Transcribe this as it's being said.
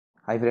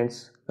Hi friends,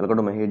 welcome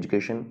to my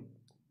education.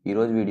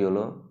 ఈరోజు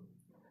వీడియోలో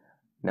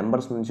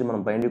numbers నుంచి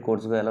మనం బైనరీ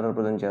కోడ్స్గా ఎలా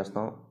రిప్రజెంట్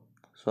చేస్తాం,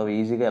 సో అవి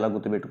ఈజీగా ఎలా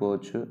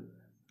గుర్తుపెట్టుకోవచ్చు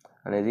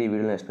అనేది ఈ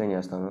వీడియోలో ఎక్స్ప్లెయిన్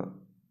చేస్తాను.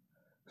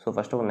 సో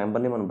ఫస్ట్ ఒక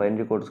నెంబర్ని మనం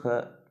బైనరీ కోడ్స్గా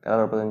ఎలా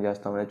రిప్రజెంట్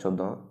చేస్తాం అనేది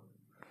చూద్దాం.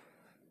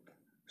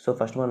 సో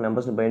ఫస్ట్ మనం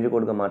నెంబర్స్ని బైనరీ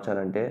కోడ్గా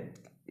మార్చాలంటే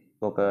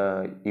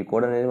ఈ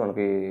కోడ్ అనేది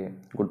మనకి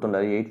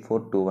గుర్తుండాలి,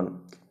 8421.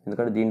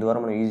 ఎందుకంటే దీని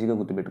ద్వారా మనం ఈజీగా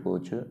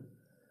గుర్తుపెట్టుకోవచ్చు.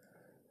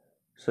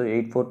 సో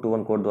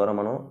 8421 కోడ్ ద్వారా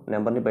మనం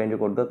నెంబర్ని బైనరీ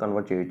కోడ్గా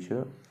కన్వర్ట్ చేయొచ్చు.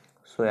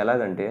 సో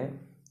ఎలాగంటే,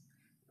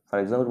 ఫర్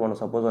ఎగ్జాంపుల్ మనం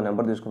సపోజ్ ఒక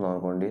నెంబర్ తీసుకుందాం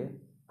అనుకోండి.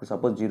 ఇప్పుడు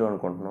సపోజ్ 0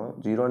 అనుకుంటున్నాం.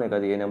 0 అనే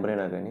కాదు, ఏ నెంబర్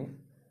అయినా కానీ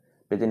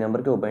ప్రతి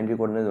నెంబర్కి ఒక బైనరీ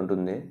కోడ్ అనేది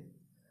ఉంటుంది.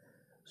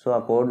 సో ఆ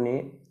కోడ్ని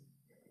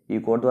ఈ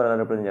కోడ్ ద్వారా ఎలా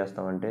రిప్రజెంట్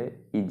చేస్తామంటే,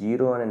 ఈ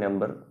 0 అనే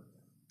నెంబర్,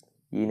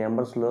 ఈ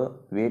నెంబర్స్లో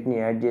వేటిని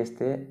యాడ్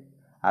చేస్తే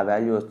ఆ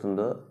వాల్యూ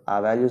వస్తుందో ఆ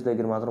వాల్యూస్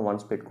దగ్గర మాత్రం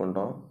 1s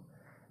పెట్టుకుంటాం.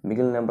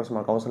 మిగిలిన నెంబర్స్,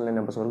 మనకు అవసరం లేని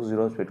నెంబర్స్ వరకు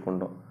 0s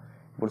పెట్టుకుంటాం.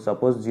 ఇప్పుడు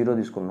సపోజ్ 0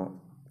 తీసుకున్నాం.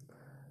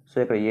 సో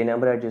ఇక్కడ ఏ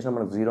నెంబర్ యాడ్ చేసినా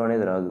మనకు 0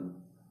 అనేది రాదు.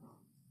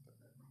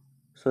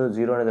 సో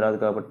 0 అనేది రాదు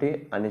కాబట్టి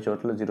అన్ని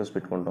చోట్ల 0s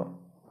పెట్టుకుంటాం.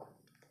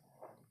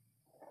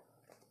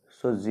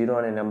 సో 0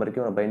 అనే నెంబర్కి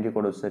మన బైనరీ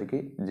కోడ్ వచ్చేసరికి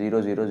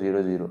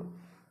 0000.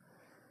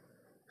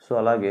 సో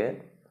అలాగే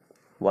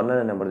 1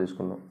 అనే నెంబర్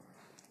తీసుకుందాం.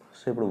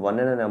 సో ఇప్పుడు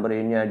 1 అనే నెంబర్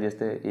ఏం యాడ్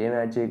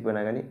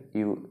చేయకపోయినా కానీ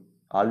ఈ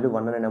ఆల్రెడీ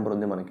 1 అనే నెంబర్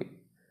ఉంది మనకి.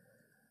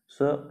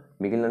 సో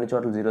మిగిలిన అన్ని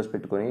చోట్ల 0s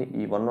పెట్టుకొని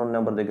ఈ 1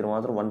 నెంబర్ దగ్గర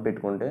మాత్రం 1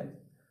 పెట్టుకుంటే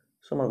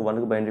సో మనకు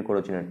 1కి బైనరీ కోడ్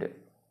వచ్చినట్టే.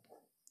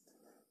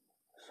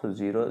 సో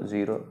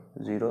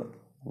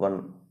 0001.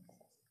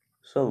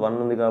 సో 1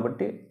 ఉంది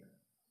కాబట్టి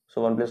సో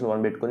 1 ప్లేస్లో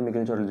 1 పెట్టుకొని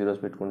మిగిలిన చోట్ల 0s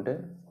పెట్టుకుంటే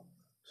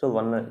సో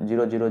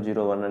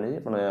 0001 అనేది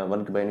మన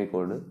 1కి బైనరీ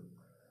కోడ్.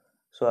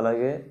 సో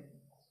అలాగే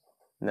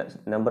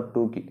నెంబర్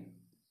 2కి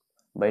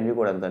బైనరీ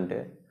కోడ్ ఎంత అంటే,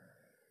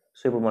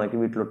 సో ఇప్పుడు మనకి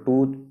వీటిలో 2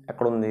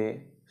 ఎక్కడ ఉంది,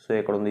 సో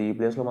ఎక్కడ ఉంది, ఈ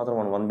ప్లేస్లో మాత్రం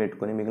మనం 1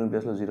 పెట్టుకొని మిగిలిన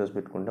ప్లేస్లో 0s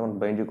పెట్టుకుంటే మనకు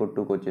బైనరీ కోడ్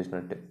 2కి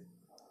వచ్చేసినట్టే.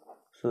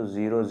 సో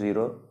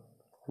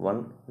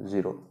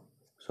 0010.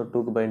 సో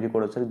 2కి బైనరీ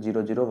కోడ్ వచ్చేసరికి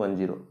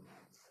 0010.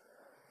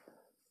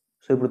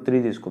 సో ఇప్పుడు 3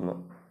 తీసుకుందాం.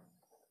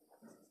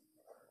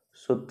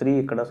 సో 3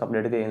 ఇక్కడ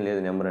సపరేట్గా ఏం లేదు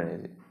నెంబర్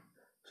అనేది.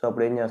 సో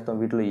అప్పుడు ఏం చేస్తాం,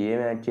 వీటిలో ఏం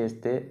యాడ్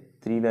చేస్తే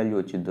 3 వాల్యూ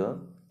వచ్చిద్దో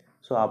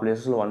సో ఆ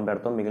ప్లేసెస్లో 1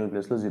 పెడతాం, మిగిలిన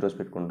ప్లేస్లో 0s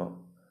పెట్టుకుంటాం.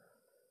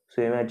 సో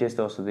ఏం యాడ్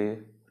చేస్తే వస్తుంది,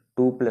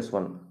 2 +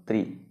 1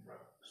 3.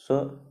 సో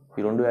ఈ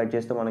రెండు యాడ్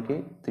చేస్తే మనకి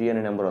 3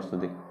 అనే నెంబర్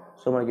వస్తుంది.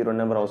 సో మనకి ఈ 2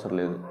 నెంబర్ అవసరం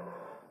లేదు.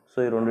 సో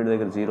ఈ రెండింటి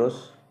దగ్గర 0s,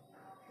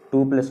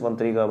 2 + 1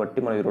 3 కాబట్టి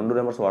మనం ఈ 2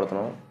 నెంబర్స్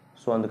వాడుతున్నాం.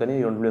 సో అందుకని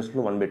ఈ 2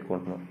 ప్లేస్లో 1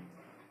 పెట్టుకుంటున్నాం.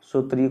 సో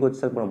 3కి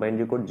వచ్చేసరికి మన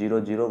binary code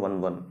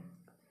 0011.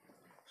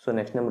 So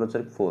next number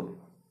వచ్చేసరికి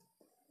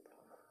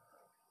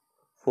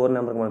 4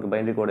 నెంబర్కి మనకి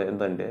బైనరీ కోడ్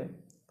ఎంతంటే,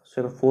 సో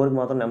ఇక్కడ 4కి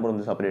మాత్రం నెంబర్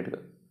ఉంది సపరేట్గా.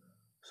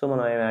 సో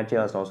మనం ఏం యాడ్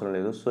చేయాల్సిన అవసరం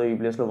లేదు. సో ఈ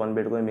ప్లేస్లో 1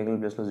 పెట్టుకొని మిగిలిన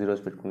ప్లేస్లో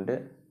 0s పెట్టుకుంటే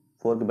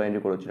 4కి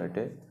బైనరీ కోడ్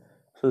వచ్చినట్టే.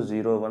 సో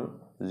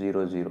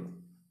 0100.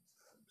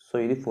 సో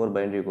ఇది 4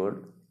 బైనరీ కోడ్.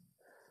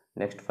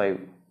 నెక్స్ట్ 5.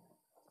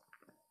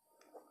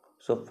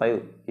 సో 5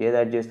 ఏది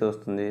యాడ్ చేస్తే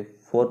వస్తుంది,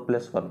 4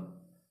 + 1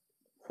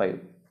 5.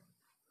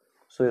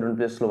 సో ఈ 2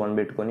 ప్లేస్లో 1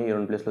 పెట్టుకొని ఈ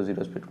 2 ప్లేస్లో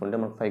 0s పెట్టుకుంటే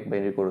మనకు 5కి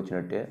బైనరీ కోడ్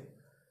వచ్చినట్టే.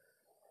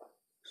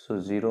 సో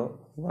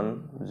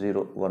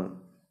 0101.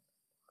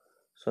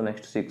 So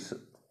next 6.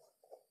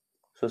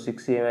 సో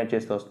 6 ఏం యాడ్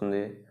చేస్తే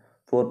వస్తుంది,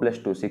 4 +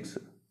 2 6.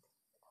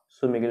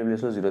 సో మిగిలిన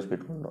ప్లేస్లో 0s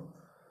పెట్టుకుంటాం.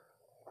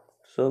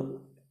 సో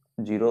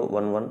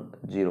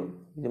 0110.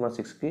 ఇది మన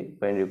 6కి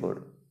బైనరీ కోడ్.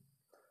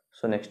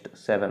 So next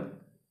 7.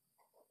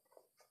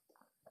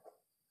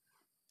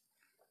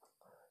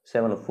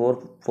 4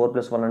 +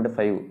 1 అంటే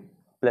 5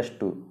 +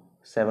 2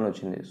 7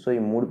 వచ్చింది. సో ఈ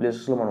 3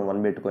 ప్లేసెస్లో మనం 1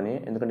 పెట్టుకొని,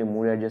 ఎందుకంటే ఈ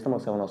 3 యాడ్ చేస్తే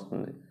మనకు 7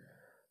 వస్తుంది.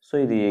 సో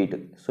ఇది 8.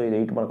 సో ఇది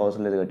 8 మనకు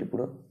అవసరం లేదు కాబట్టి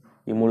ఇప్పుడు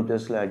ఈ 3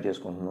 ప్లేసెస్లో యాడ్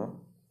చేసుకుంటున్నాం.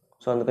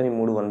 సో అందుకని ఈ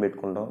 3 1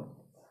 పెట్టుకుంటాం.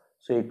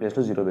 సో 8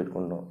 ప్లేస్లో 0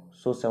 పెట్టుకుంటాం.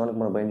 సో 7కి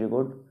మన binary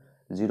code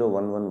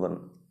 0111.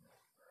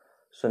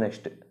 So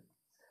next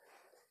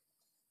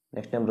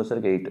number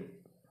వచ్చేసరికి 8.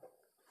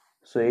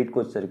 సో 8కి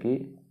వచ్చేసరికి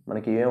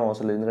మనకి ఏం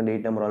అవసరం లేదు, ఎందుకంటే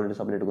 8 నెంబర్ ఆల్రెడీ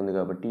సపరేట్గా ఉంది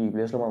కాబట్టి ఈ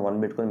ప్లేస్లో మనం 1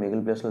 పెట్టుకొని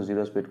మిగిలిన ప్లేస్లో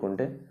 0s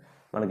పెట్టుకుంటే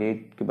మనకి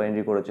 8కి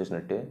binary code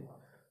వచ్చేసినట్టే.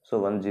 So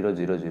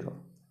 1000.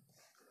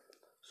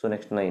 So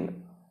next 9.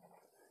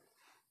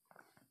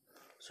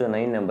 So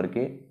 9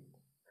 నెంబర్కి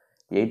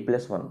 8 +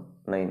 1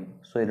 9.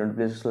 సో ఈ 2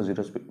 ప్లేసెస్లో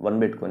 1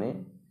 పెట్టుకొని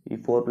ఈ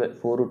 4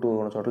 2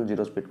 ఉన్న చోట్ల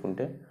 0s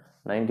పెట్టుకుంటే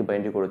 9కి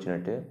బైనరీ కోడ్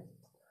వచ్చినట్టే.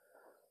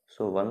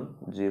 సో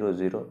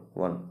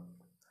 1001.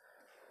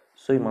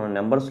 సో ఈ మన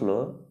నెంబర్స్లో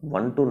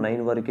 1 to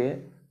 9 వరకే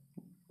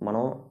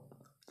మనం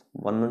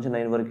 1 నుంచి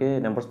 9 వరకే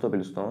నెంబర్స్తో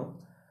పిలుస్తాం.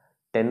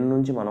 10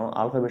 నుంచి మనం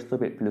ఆల్ఫాబెట్స్తో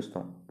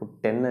పిలుస్తాం. ఇప్పుడు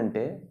 10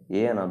 అంటే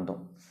ఏ అని అర్థం,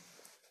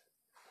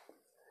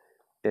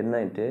 10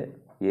 అయితే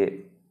ఏ,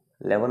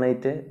 11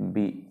 అయితే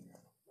బి,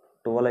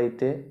 12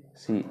 అయితే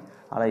సి.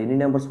 అలా ఎన్ని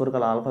నెంబర్స్ వరకు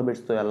అలా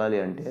ఆల్ఫాబెట్స్తో వెళ్ళాలి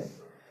అంటే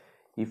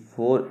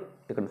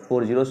ఇక్కడ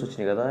 4 zeros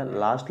వచ్చినాయి కదా,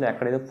 లాస్ట్లో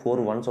ఎక్కడైతే 4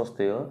 1s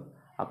వస్తాయో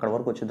అక్కడ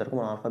వరకు వచ్చేసరికి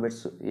మన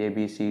ఆల్ఫాబెట్స్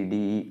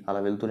ABCDE అలా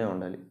వెళ్తూనే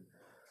ఉండాలి.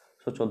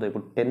 సో చూద్దాం,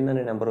 ఇప్పుడు 10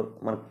 అనే నెంబర్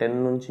మనకు 10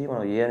 నుంచి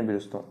మనం ఏ అని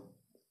పిలుస్తాం,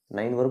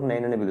 9 వరకు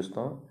 9 అని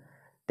పిలుస్తాం.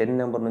 10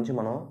 నెంబర్ నుంచి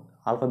మనం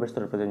ఆల్ఫాబెట్స్తో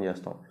రిప్రజెంట్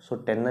చేస్తాం. సో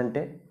 10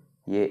 అంటే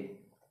ఏ.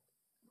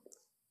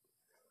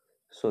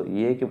 సో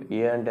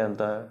ఏ అంటే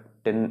ఎంత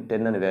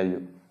 10 అని వాల్యూ.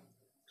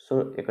 సో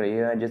ఇక్కడ ఏ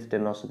యాడ్ చేస్తే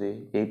 10 వస్తుంది,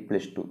 8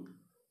 + 2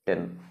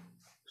 10.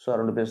 సో ఆ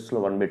 2 ప్లేసెస్లో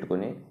 1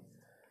 పెట్టుకొని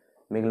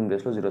మిగిలిన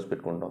ప్లేస్లో జీరోస్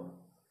పెట్టుకుంటాం.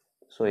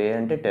 సో ఏ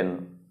అంటే 10.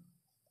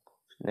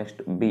 నెక్స్ట్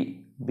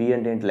బి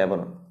అంటే ఏంటి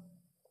 11.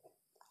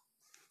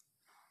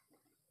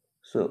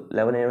 సో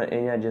 11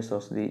 ఏం యాడ్ చేస్తే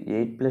వస్తుంది,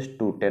 8 +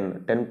 2 10,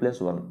 10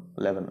 + 1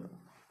 11.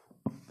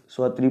 సో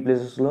ఆ 3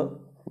 ప్లేసెస్లో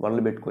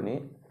 1 పెట్టుకొని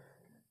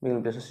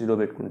మిగిలిన ప్లేసెస్ 0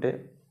 పెట్టుకుంటే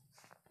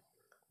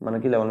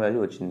మనకి 11 వాల్యూ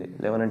వచ్చింది.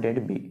 11 అంటే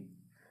ఏంటి బి.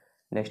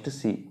 నెక్స్ట్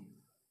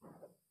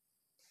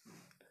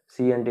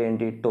సి అంటే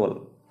ఏంటి 12.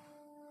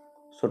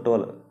 సో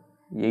 12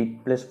 8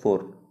 + 4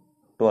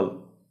 12.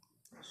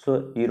 సో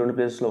ఈ 2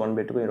 ప్లేసెస్లో 1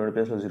 పెట్టుకుని ఈ 2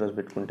 ప్లేస్లో జీరోస్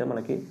పెట్టుకుంటే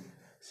మనకి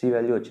సి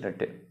వాల్యూ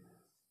వచ్చినట్టే.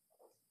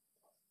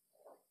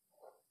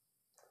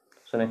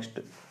 సో నెక్స్ట్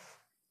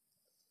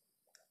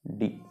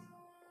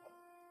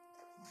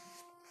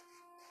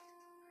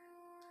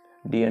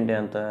డి అంటే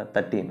ఎంత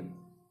 13.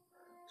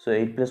 సో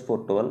 8 + 4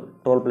 12,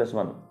 12 +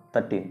 1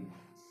 13.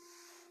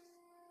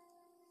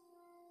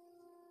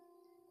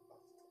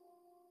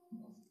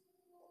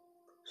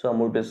 సో ఆ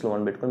 3 ప్లేస్లో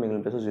 1 పెట్టుకొని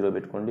మిగిలిన ప్లేస్లో 0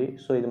 పెట్టుకోండి.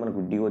 సో ఇది మనకు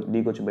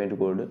డీకి వచ్చి బయట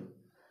కోడ్.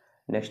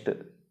 నెక్స్ట్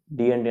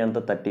డి అంటే ఎంత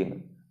 13.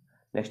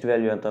 నెక్స్ట్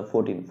వాల్యూ ఎంత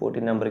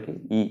 14 నెంబర్కి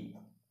ఈ.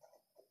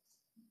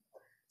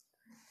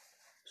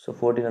 సో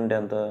 14 అంటే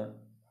ఎంత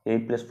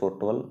 8 + 4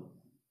 12,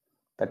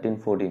 13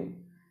 14.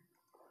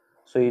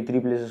 సో ఈ 3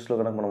 ప్లేసెస్లో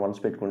కనుక మనం 1s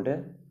పెట్టుకుంటే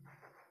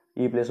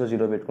ఈ ప్లేస్లో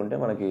 0 పెట్టుకుంటే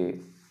మనకి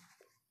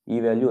ఈ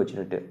వాల్యూ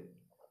వచ్చినట్టే.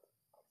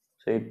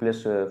 సో 8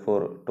 +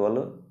 4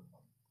 12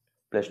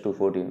 + 2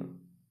 14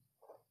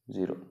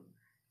 0.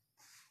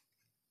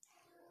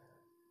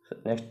 సో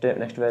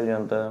నెక్స్ట్ వాల్యూ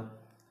ఎంత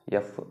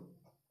ఎఫ్.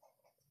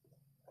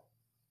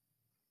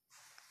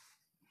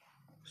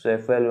 సో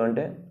ఎఫ్ వాల్యూ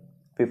అంటే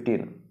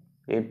 15.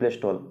 8 +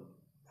 12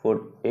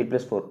 8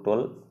 + 4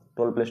 12,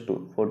 12 + 2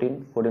 14,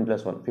 14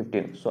 + 1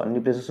 15. సో అన్ని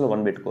ప్లేసెస్లో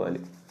 1 పెట్టుకోవాలి.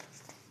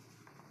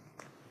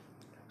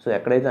 సో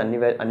ఎక్కడైతే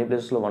అన్ని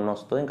ప్లేసెస్లో 1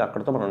 వస్తుందో ఇంకా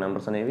అక్కడితో మనం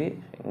నెంబర్స్ అనేవి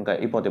ఇంకా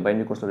అయిపోతాయి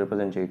బైనరీ కోడ్స్లో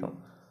రిప్రజెంట్ చేయటం.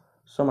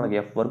 సో మనకి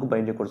ఎఫ్ వరకు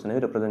బైనరీ కోడ్స్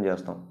అనేవి రిప్రజెంట్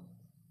చేస్తాం.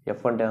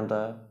 ఎఫ్ అంటే ఎంత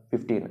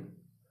 15.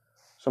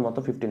 సో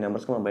మొత్తం 15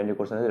 నెంబర్స్కి మనం బైనరీ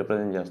కోడ్స్ అనేది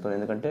రిప్రజెంట్ చేస్తాం,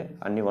 ఎందుకంటే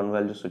అన్ని 1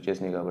 వాల్యూస్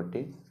వచ్చేసినాయి కాబట్టి.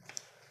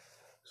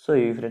 సో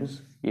ఈ ఫ్రెండ్స్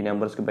ఈ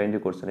నెంబర్స్కి బైనరీ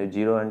కోడ్స్ అనేవి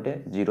 0 అంటే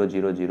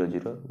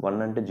 0000,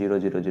 1 అంటే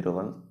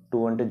 0001,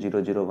 2 అంటే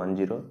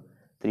 0010,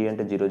 3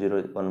 అంటే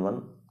 0011,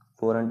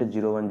 4 అంటే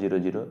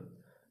 0100,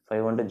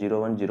 5 అంటే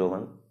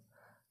 0101,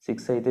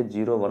 6 అయితే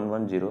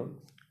 0110,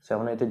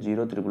 7 అయితే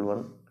 0111,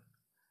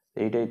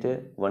 8 అయితే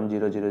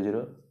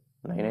 1000,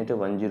 9 అయితే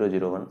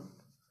 1001,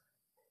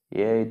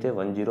 ఏ అయితే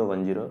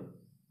 1010,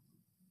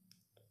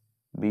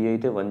 బి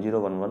అయితే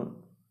 1011,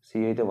 సి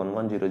అయితే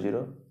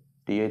 1100,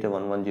 డి అయితే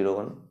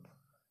 1101,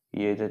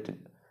 ఈ అయితే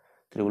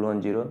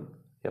 1110,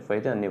 ఎఫ్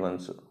అయితే అన్ని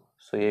 1s.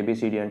 సో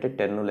ఏబిసిడి అంటే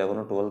 10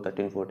 11 12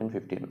 13 14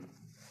 15.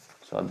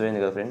 సో అర్థమైంది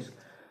కదా ఫ్రెండ్స్.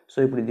 సో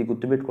ఇప్పుడు ఇది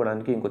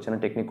గుర్తుపెట్టుకోవడానికి ఇంకో చిన్న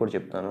టెక్నిక్ కూడా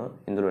చెప్తాను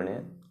ఇందులోనే.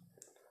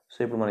 సో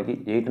ఇప్పుడు మనకి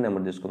 8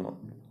 నెంబర్ తీసుకుందాం.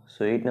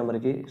 సో 8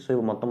 నెంబర్కి సో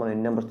ఇప్పుడు మొత్తం మనం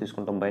ఎన్ని నెంబర్స్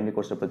తీసుకుంటాం బైనరీ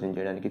కోడ్స్ రిప్రజెంట్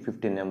చేయడానికి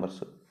 15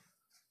 నెంబర్స్.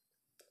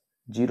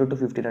 0 to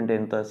 15 అంటే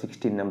ఎంత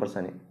 16 నెంబర్స్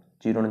అని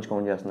 0 నుంచి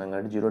కౌంట్ చేస్తున్నాం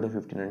కాబట్టి 0 to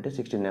 15 అంటే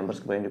 16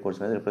 నెంబర్స్కి బైనరీ కోడ్స్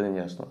అనేది రిప్రజెంట్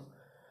చేస్తాం.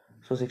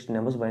 సో 16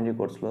 నెంబర్స్ బైనరీ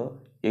కోడ్స్లో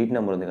 8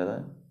 నెంబర్ ఉంది కదా,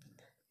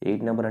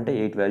 8 నెంబర్ అంటే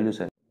 8 వాల్యూస్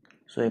అని.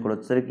 సో ఇక్కడ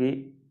వచ్చేసరికి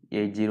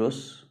 8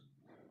 జీరోస్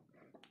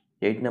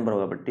 8 నెంబర్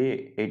కాబట్టి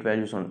 8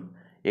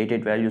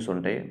 వాల్యూస్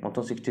ఉంటాయి.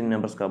 మొత్తం 16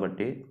 నెంబర్స్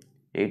కాబట్టి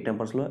 8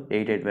 నెంబర్స్లో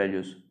 8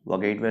 వాల్యూస్.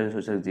 ఒక 8 వాల్యూస్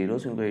వచ్చేసరికి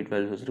జీరోస్, ఇంకో 8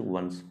 వాల్యూస్ వచ్చేసరికి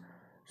 1s.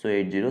 సో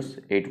 8 జీరోస్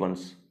 8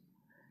 1s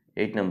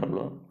 8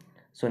 నెంబర్లో.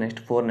 సో నెక్స్ట్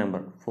 4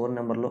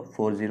 నెంబర్లో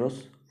 4 జీరోస్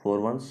 4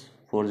 1s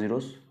 4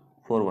 జీరోస్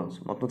 4 1s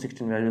మొత్తం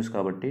 16 వాల్యూస్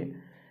కాబట్టి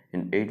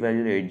 8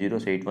 వాల్యూలో 8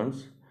 zeros 8 1s,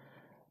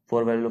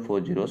 4 వాల్యూలో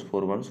 4 zeros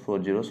 4 1s 4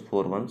 zeros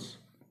 4 1s.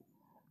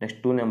 Next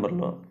 2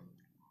 నెంబర్లో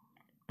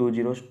 2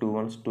 zeros 2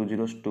 1s 2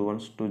 zeros 2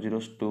 1s 2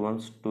 zeros 2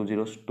 1s 2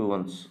 zeros 2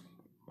 1s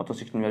మొత్తం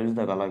 16 వాల్యూస్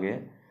దాకా అలాగే.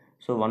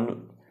 సో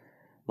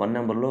 1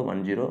 నెంబర్లో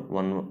 1 0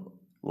 1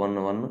 1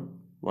 1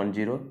 1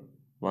 0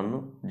 1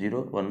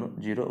 0 1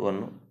 0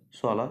 1.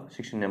 సో అలా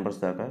 16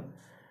 నెంబర్స్ దాకా.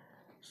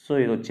 సో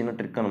ఇది ఒక చిన్న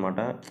ట్రిక్ అనమాట,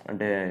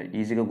 అంటే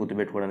ఈజీగా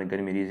గుర్తుపెట్టుకోవడానికి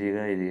కానీ మీరు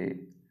ఈజీగా ఇది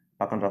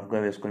పక్కన రఫ్గా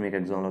వేసుకొని మీకు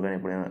ఎగ్జామ్లో కానీ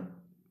ఎప్పుడైనా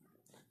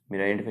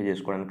మీరు ఐడెంటిఫై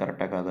చేసుకోవడానికి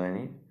కరెక్టా కాదా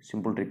అని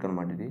సింపుల్ ట్రిక్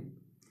అనమాట ఇది.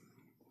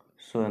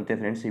 సో అంతే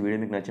ఫ్రెండ్స్, ఈ వీడియో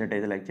మీకు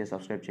నచ్చినట్టయితే లైక్ చేసి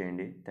సబ్స్క్రైబ్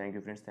చేయండి. Thank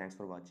you friends, thanks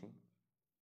for watching.